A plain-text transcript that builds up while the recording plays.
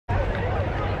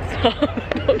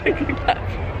Don't make me laugh.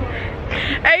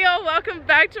 Hey y'all, welcome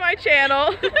back to my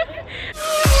channel.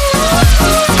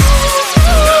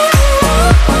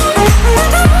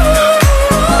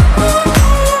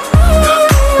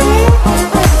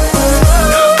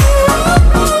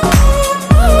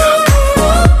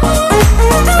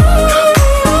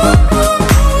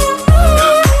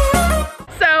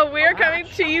 So we are coming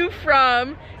to you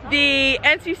from the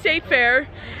NC State Fair,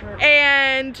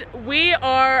 and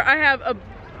I have a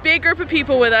big group of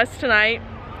people with us tonight,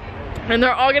 and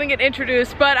they're all gonna get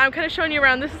introduced, but I'm kind of showing you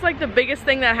around. This is like the biggest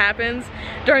thing that happens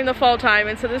during the fall time,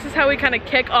 and so this is how we kind of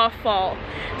kick off fall.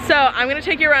 So I'm gonna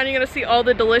take you around. You're gonna see all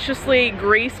the deliciously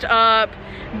greased up,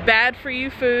 bad for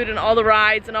you food and all the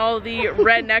rides and all the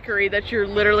redneckery that you're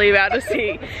literally about to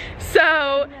see.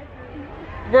 So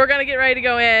we're gonna get ready to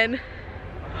go in.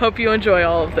 Hope you enjoy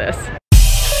all of this.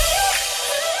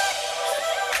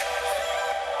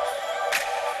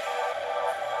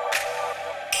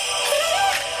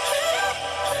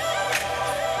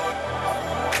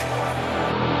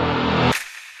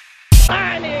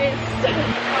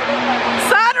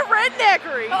 Side of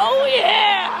redneckery. Oh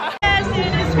yeah. As to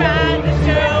describe the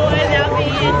show without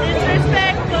being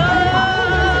disrespectful.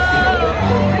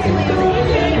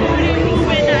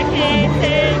 When I can't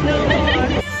say no more.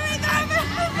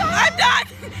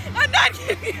 I'm not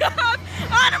giving up.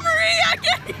 Anna Maria,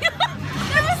 get me up.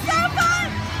 It was so fun.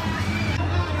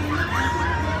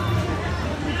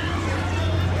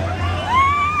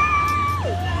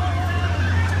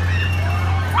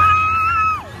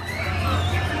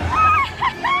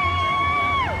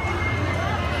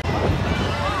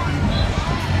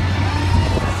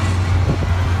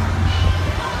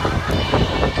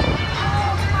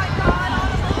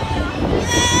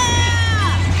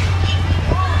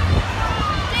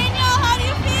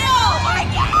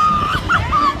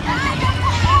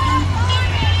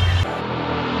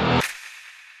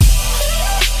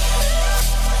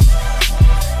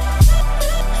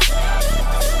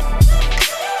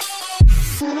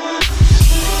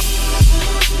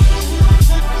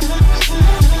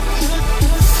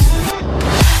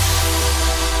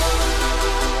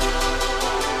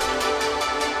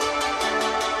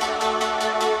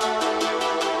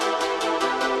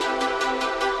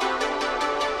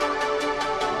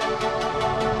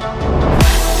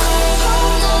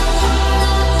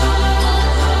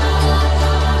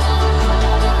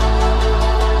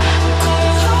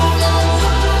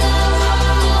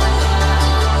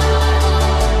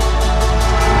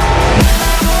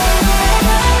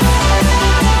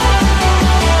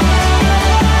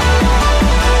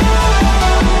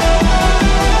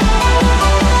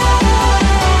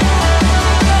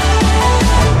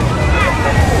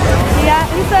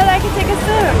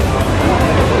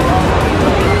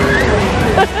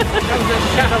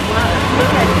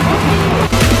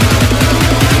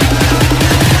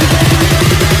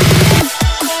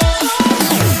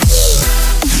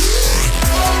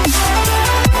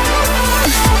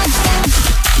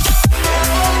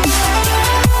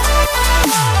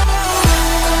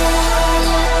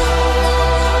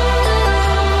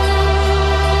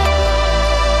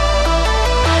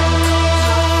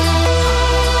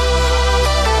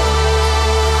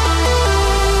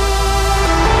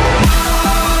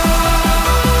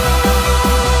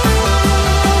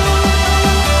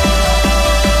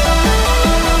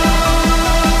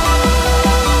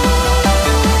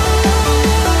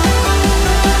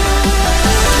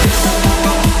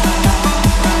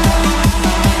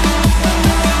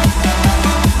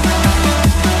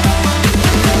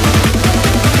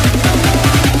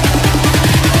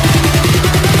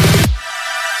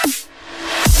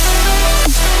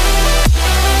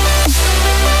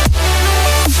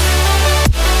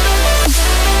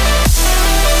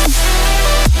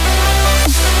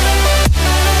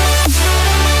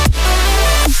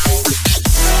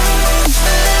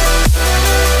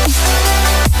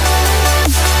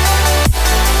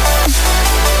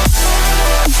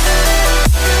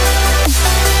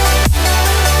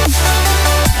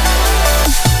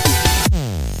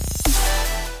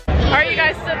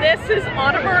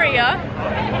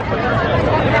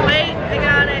 Wait, I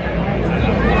got it.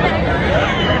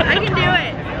 I can do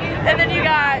it. And then you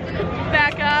got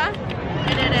Becca.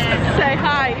 I did it. Say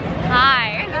hi.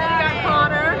 Hi. And then you got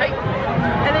Connor. Hi.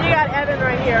 And then you got Evan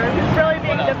right here, who's really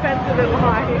being defensive in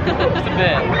line. Just a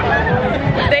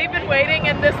bit. They've been waiting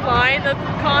in this line, that's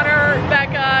Connor,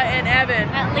 Becca, and Evan.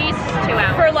 At least 2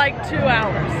 hours. For like 2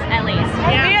 hours. At least.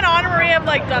 Yeah. Me and Anna Marie have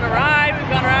like done a ride, we've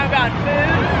gone around, gotten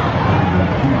food.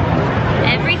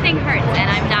 Everything hurts and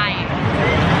I'm dying.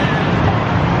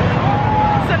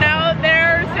 So now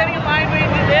they're sitting in line waiting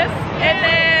to do this, and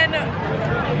then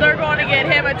they're going to get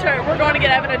get him a turkey. We're going to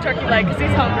get Evan a turkey leg because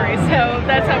he's hungry. So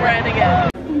that's how we're ending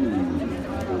it.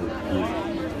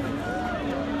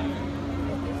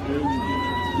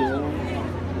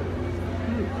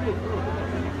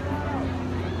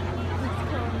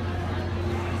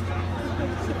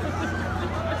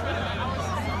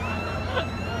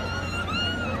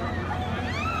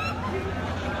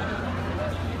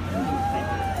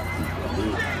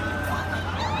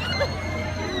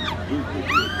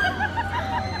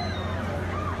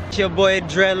 It's your boy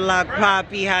Dreadlock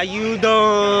Poppy, how you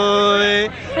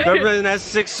doing? Representing that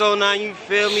 609, you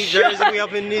feel me? Jersey, we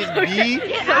up in this beat.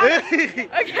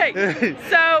 Okay,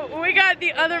 so we got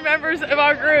the other members of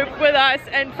our group with us,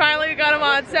 and finally we got them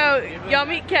on. So y'all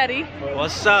meet Ketty.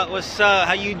 What's up? What's up?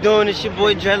 How you doing? It's your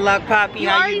boy Dreadlock Poppy.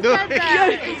 How you doing?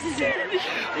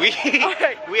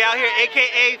 We out here,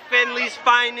 aka Finley's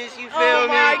finest. You feel me? Oh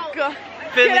my God.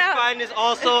 Finley's finest,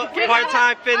 also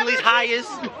part-time Finley's highest.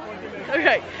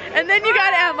 Okay, and then you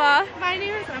got Emma. My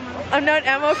name is Emma. I've known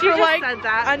Emma for like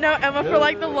I know Emma for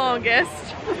like the longest.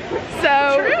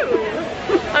 So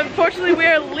true. Unfortunately, we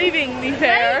are leaving the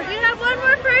fair. We have one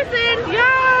more person. Yeah.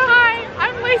 Hi,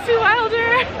 I'm Lacey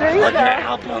Wilder. Plug your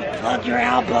album. Plug your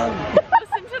album.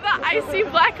 Listen to the Icy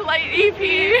Blacklight EP.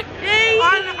 Yay.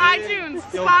 On iTunes,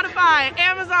 Spotify,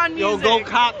 Amazon Music. Yo, go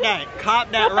cop that. Cop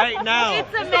that right now.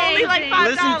 It's amazing. Like $5.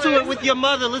 Listen to it with your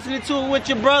mother. Listen to it with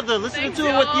your brother. Listen to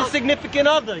it with your significant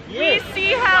other. Yeah. We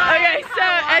see how. Okay, so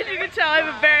as you can tell, I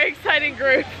have a very exciting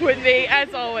group with me,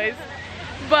 as always.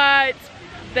 But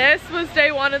this was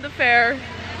day one of the fair.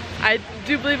 I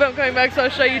do believe I'm coming back, so I'll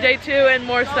show you day two and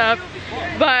more stuff.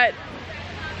 But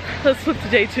let's flip to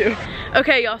day two.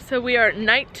 Okay, y'all, so we are at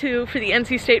night 2 for the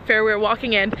NC State Fair. We're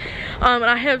walking in, and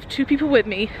I have 2 people with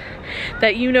me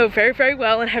that you know very, very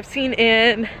well and have seen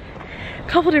in a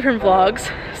couple different vlogs.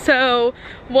 So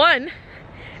one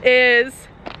is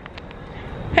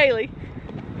Haley,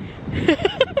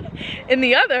 and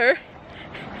the other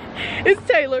is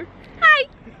Taylor. Hi.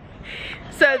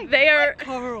 So they are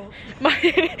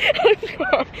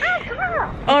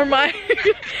are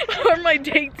my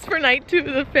dates for night 2 of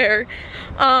the fair.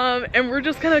 And we're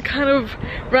just gonna kind of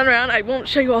run around. I won't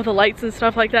show you all the lights and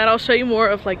stuff like that. I'll show you more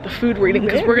of like the food we're eating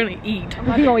because we're gonna eat.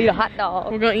 We're gonna eat a hot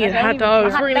dog. We're gonna eat hot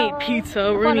dogs. We're gonna eat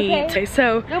pizza. We're gonna eat.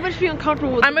 So Nobody's feeling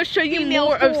comfortable with I'm gonna show you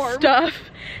more of stuff.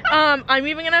 I'm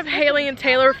even gonna have Haley and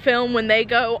Taylor film when they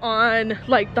go on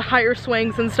like the higher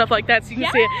swings and stuff like that, so you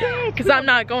can see it. Because I'm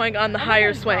not going on the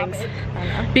higher swings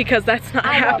because that's not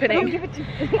happening. Don't give it to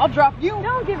me. I'll drop you.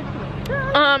 Don't give it to me.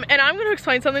 And I'm gonna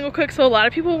explain something real quick. So a lot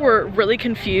of people were really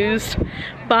confused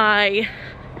by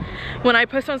when I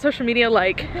post on social media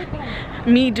like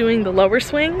me doing the lower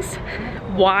swings,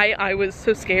 why I was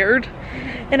so scared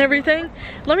and everything.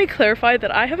 Let me clarify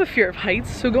that I have a fear of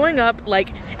heights, so going up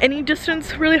like any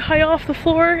distance really high off the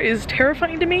floor is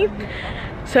terrifying to me.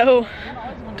 So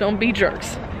don't be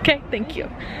jerks. Okay, thank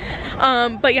you.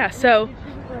 But yeah, so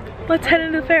let's head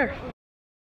into the fair.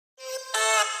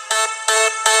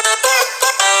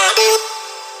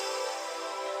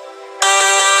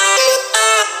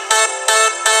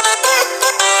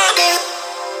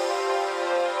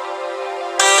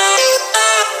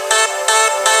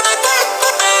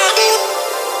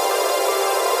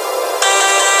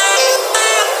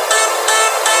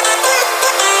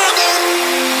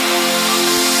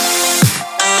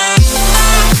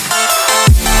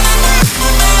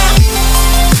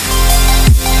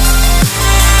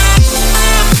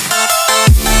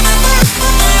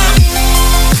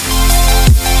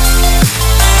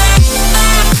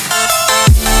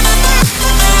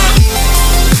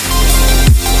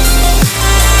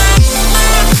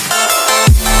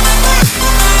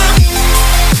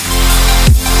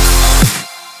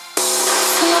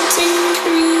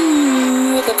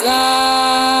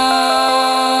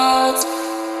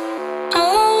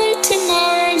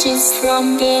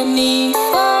 From beneath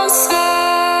the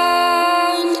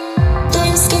sand,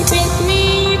 dreams can take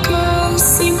me across,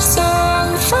 seem so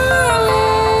far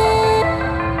away.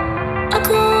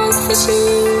 Across this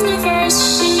universe,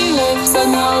 she lives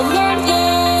another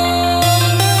day.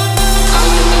 I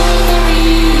know the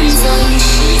reason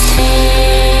she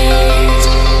stays.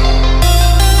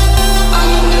 I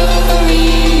know the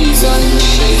reason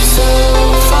she's so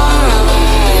far away.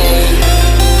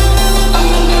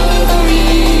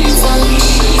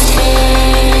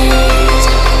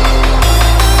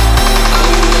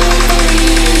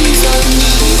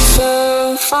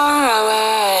 Far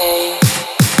away.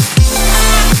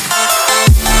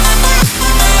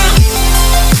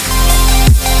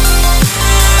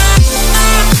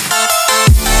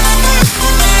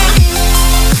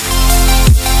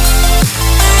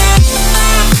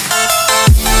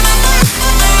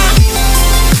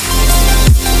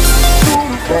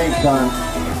 time.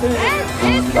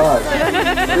 Alright,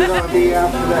 you're gonna be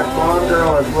after that blonde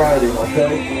girl is riding,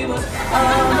 okay?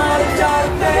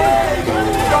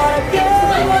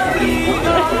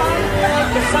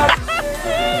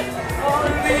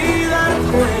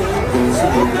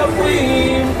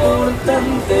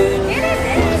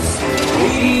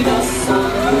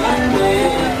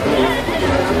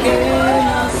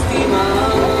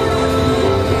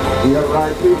 You have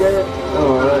right through that?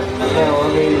 Alright, now I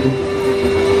mean,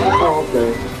 oh,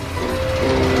 okay.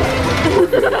 We're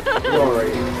good. You're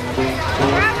alright.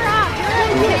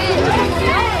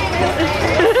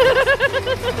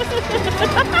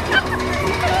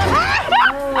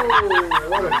 Oh,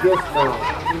 what a dismount.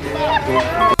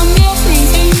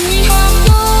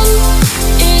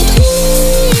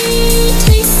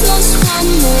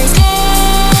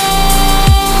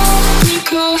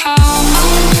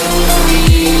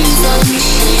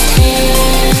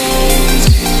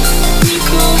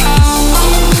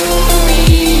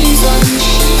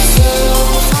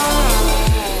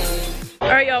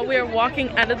 Alright y'all, we are walking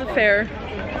out of the fair.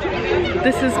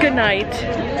 This is good night.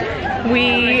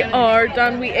 We are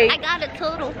done. We ate. I got a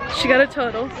total. She got a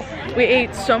total. We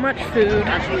ate so much food.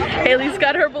 Haley's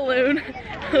got her balloon.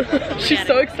 She's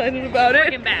so excited about it.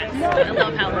 Freaking bad. I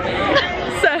love Halloween.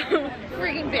 So,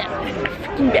 Freaking bad.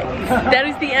 that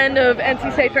is the end of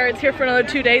NC State Fair. It's here for another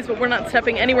 2 days, but we're not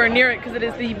stepping anywhere near it because it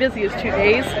is the busiest 2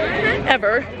 days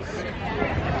ever.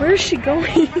 Where is she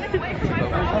going?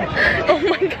 Oh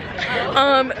my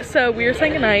god. So we are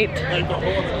saying goodnight.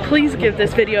 Please give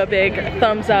this video a big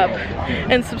thumbs up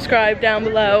and subscribe down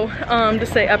below to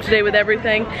stay up to date with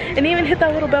everything, and even hit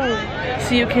that little bell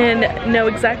so you can know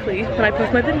exactly when I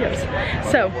post my videos.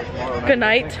 So, good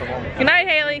night. Good night,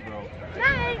 Haley.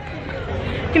 Night.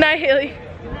 Good night, Haley.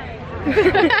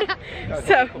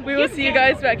 So, we will see you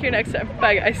guys back here next time.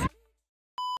 Bye, guys.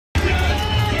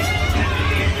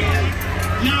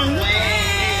 Now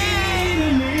wait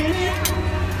a minute.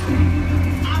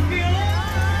 I feel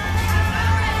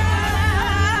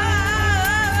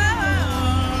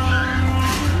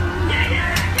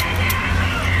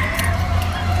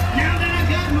now that I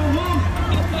got no woman,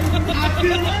 I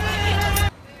feel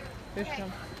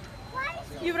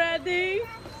You ready?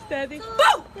 Steady. Boo!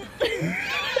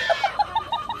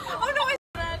 Oh no,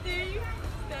 Ready?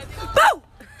 Steady. Boo!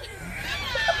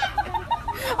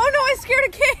 Oh no, I scared a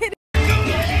kid.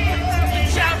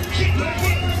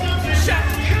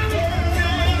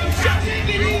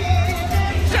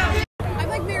 I'm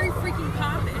like Mary freaking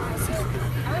Poppins.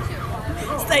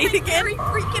 Say it again.